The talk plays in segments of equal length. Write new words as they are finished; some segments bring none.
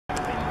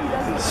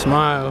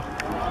Smile.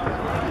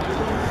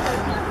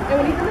 And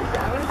when he's in the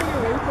shower, I think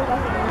you're ready for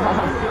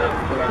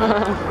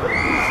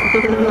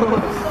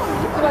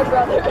my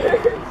brother.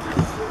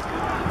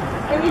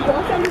 And we go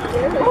down the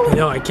stairs. Like,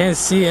 No, I can't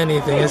see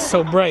anything. It's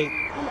so bright.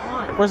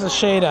 Where's the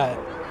shade at?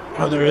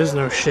 Oh, there is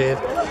no shade.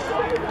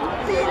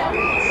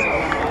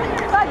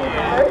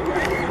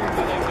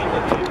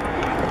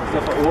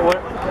 What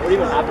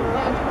even happened?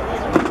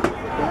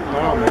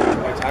 Oh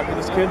man, I tackled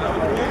this kid.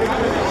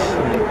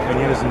 And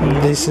he was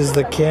in This is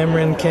the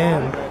Cameron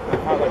Cam.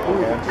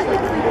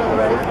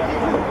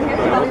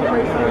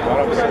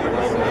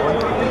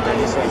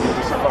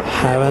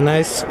 Have a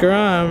nice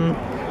scrum.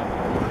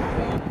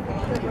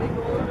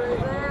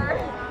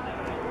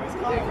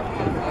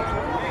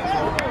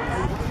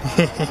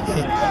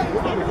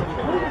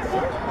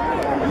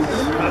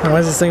 Why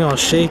is this thing all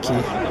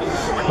shaky?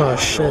 Oh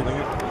shit.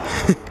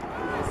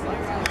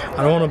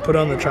 I don't want to put it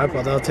on the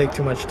tripod, that'll take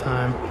too much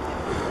time.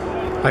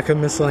 I could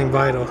miss something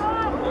vital.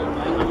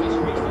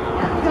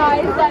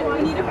 guys, that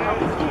we need to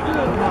practice keeping it.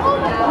 Oh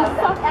my god,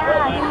 suck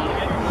ass.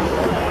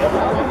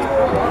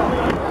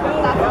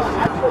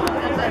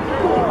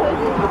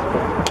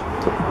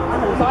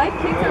 My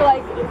kicks are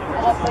like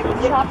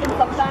chopping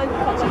sometimes.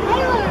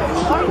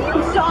 Are you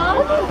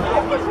dumb?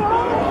 What is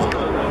wrong?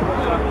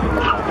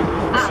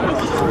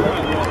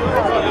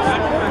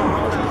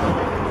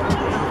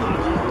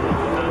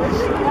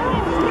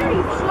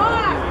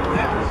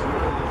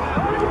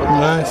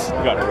 Nice. You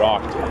got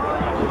rocked. Go,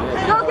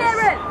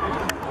 Cameron!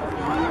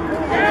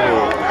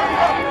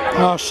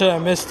 Oh shit, I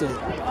missed it. You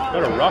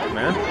got a rock,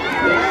 man.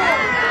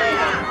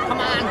 Come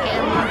on,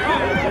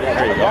 Cameron.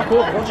 There you go.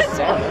 Cool. Don't you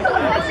say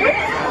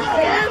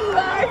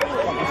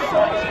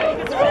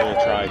It's probably a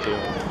try, too.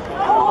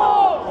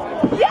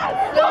 Oh! Yes!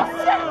 No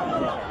shit!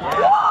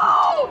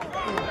 Whoa!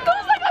 That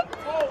was like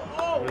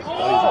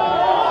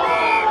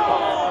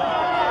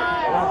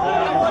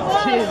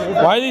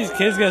a... Why do these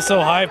kids get so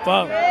hype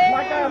up?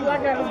 Black guy,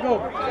 let's go.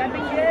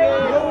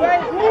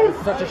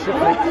 Such a shit.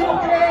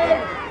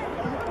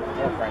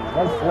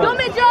 Go,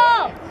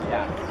 Mitchell!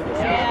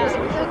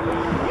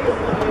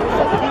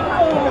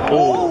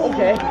 Oh,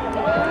 okay.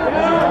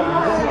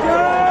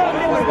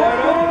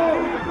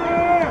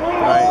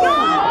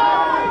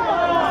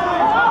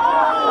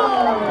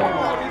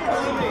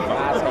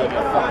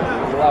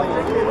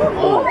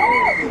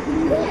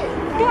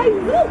 Guys,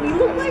 look, we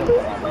look like we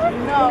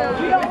No,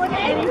 we don't look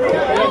anything.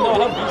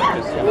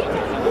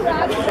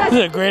 This is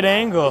a great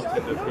angle. We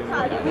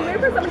wait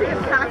for somebody to get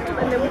tackled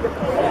and then we just...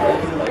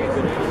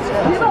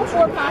 We have about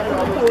 4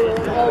 tackles total.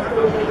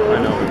 I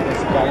know.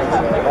 It's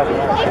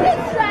a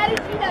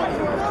strategy that's...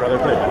 Brother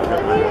played.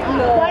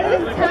 No. Why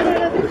did it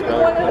tackle us?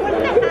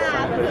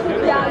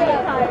 1.5. Yeah,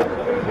 I'm tired.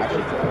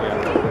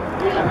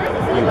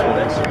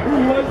 Who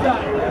was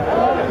that?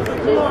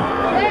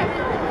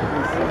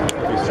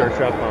 If you search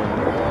up on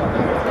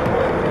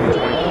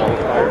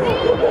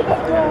 20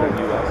 qualifiers in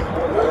the US,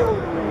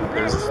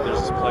 there's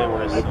this play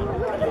where it's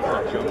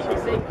jumps up.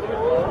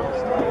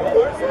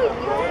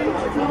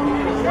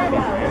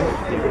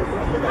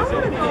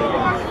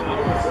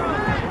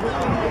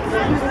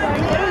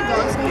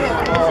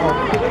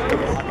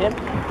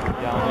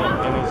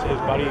 Yeah, and his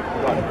buddy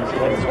got his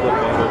head split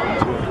wide open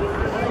too.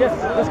 Yes,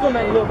 let's go,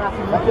 man. Little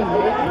Matthew.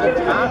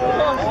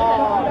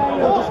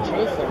 We'll just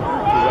chase him.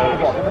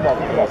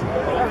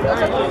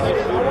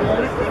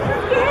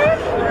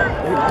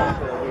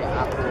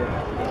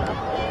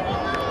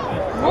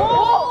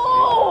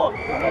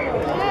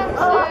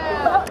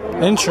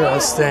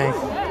 Interesting.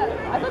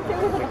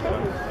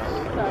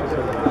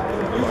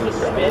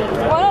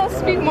 Want to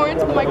speak more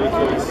into the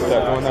microphone?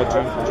 They're going that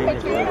junior.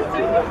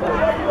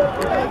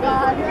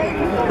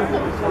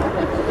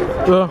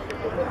 Oh.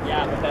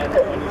 Yeah, but then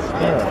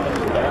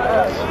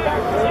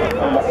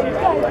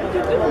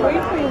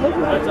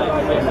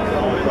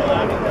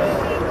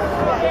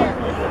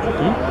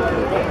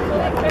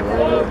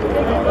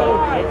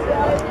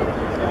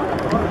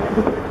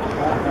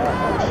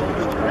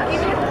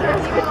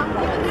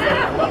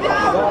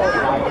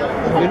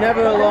You're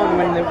never alone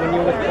when you're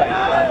with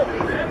Christ.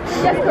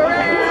 Yes,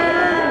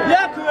 correct.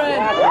 Yeah,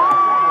 Corinne!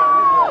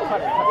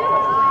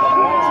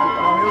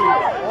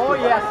 Oh,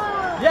 yes.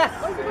 Yes!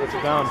 it's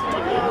down.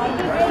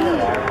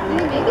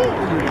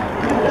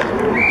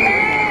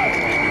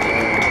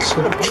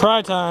 So,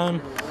 try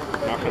time.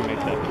 I'm not gonna make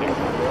that kick.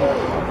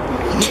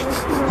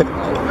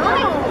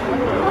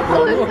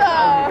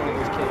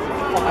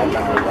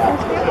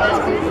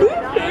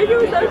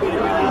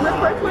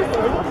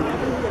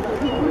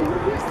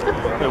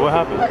 Hey, what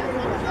happened?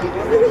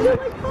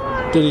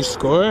 Did he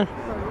score?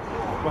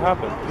 What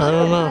happened? I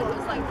don't know.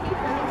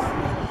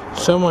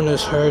 Someone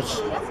is hurt. Oh.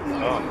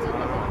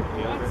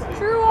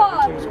 True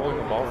one. He was holding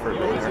the ball for a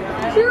bit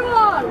there. True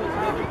one.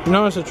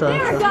 No, it's a try.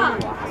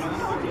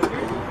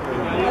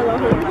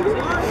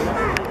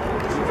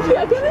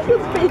 I feel like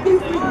she's faking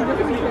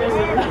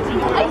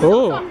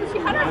Oh. She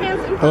had her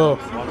hands in Oh.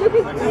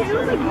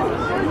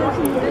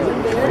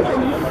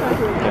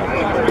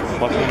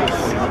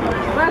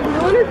 Yeah. Brad blew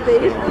on her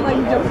face and like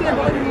jumping at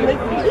the like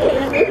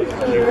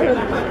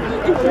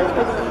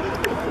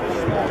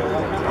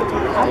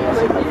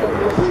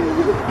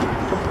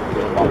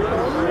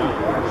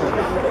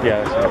Yeah,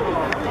 that's right.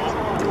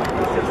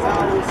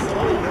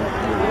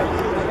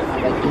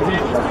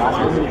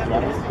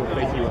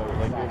 Thank you,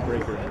 like a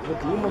breaker.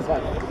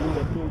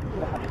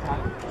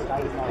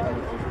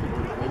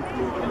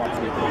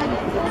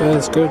 Yeah,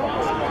 that's good.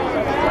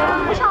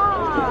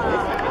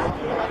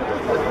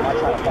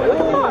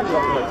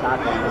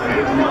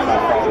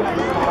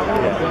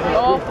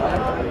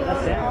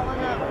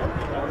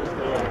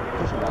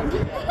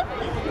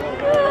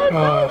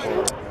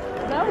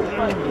 That was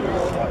fun.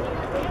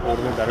 Would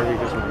have been better if we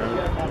just went out.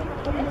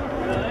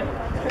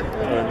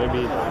 Or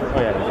maybe. Oh,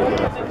 yeah, we did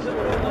that first.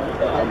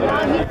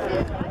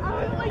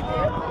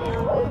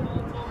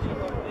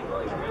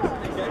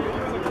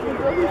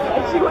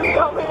 She was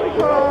coming.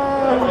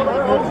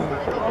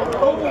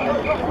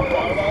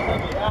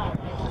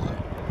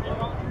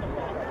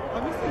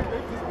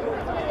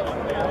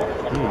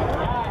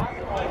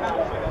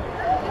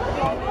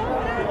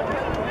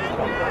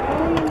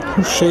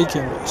 Who's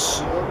shaking this?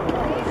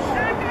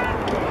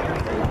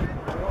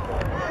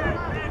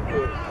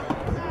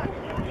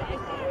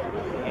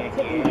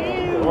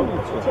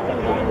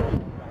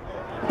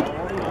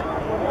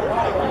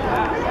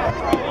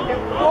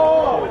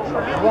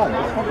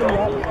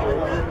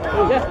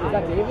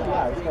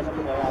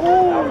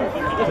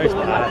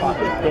 Nice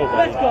pass. Go,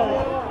 buddy.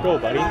 Go,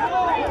 buddy. You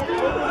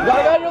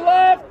gotta go to your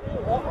left!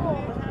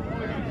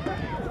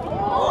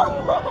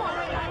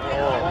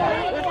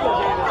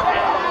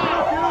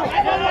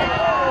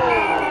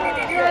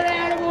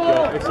 Yo,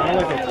 it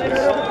sounded like I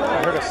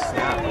heard a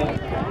snap.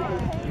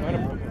 He might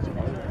have broken his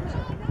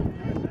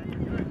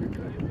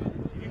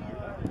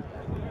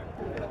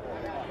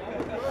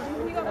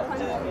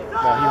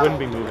No, he wouldn't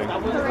be moving.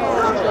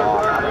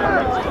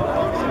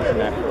 His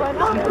neck.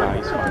 No,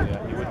 he's fine,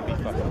 yeah. He wouldn't be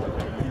fucking moving.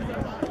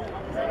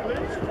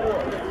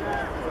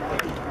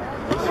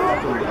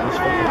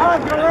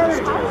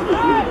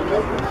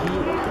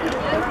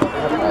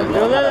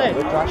 Yo, Lily,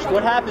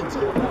 what happened?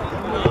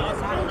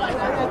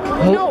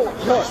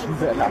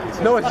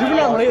 No, it's zooming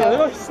on Layla. Look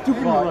how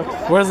stupid he looks.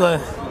 Where's the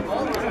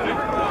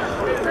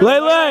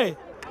Lele?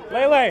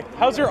 Lele,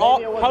 how's your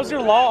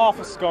law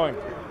office going?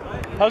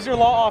 How's your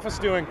law office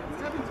doing?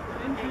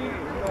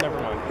 Never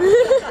mind.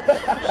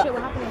 Shit,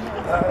 what happened?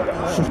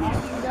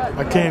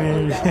 I can't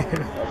hear you.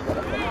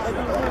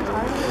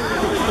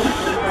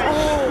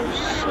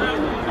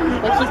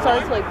 Like he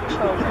started to like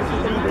choke.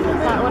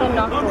 That would have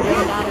knocked the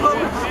wind out of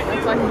him.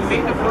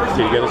 So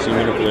you gotta zoom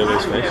in to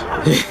Lele's face?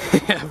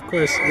 Yeah, of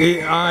course.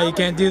 You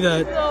can't do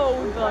that. So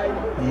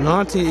good.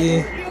 Naughty.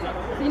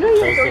 You know he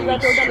throw that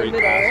down the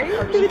middle, right?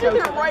 He took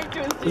it right to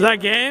his Is that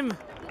game?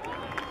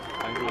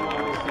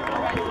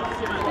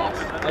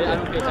 I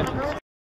don't pay attention.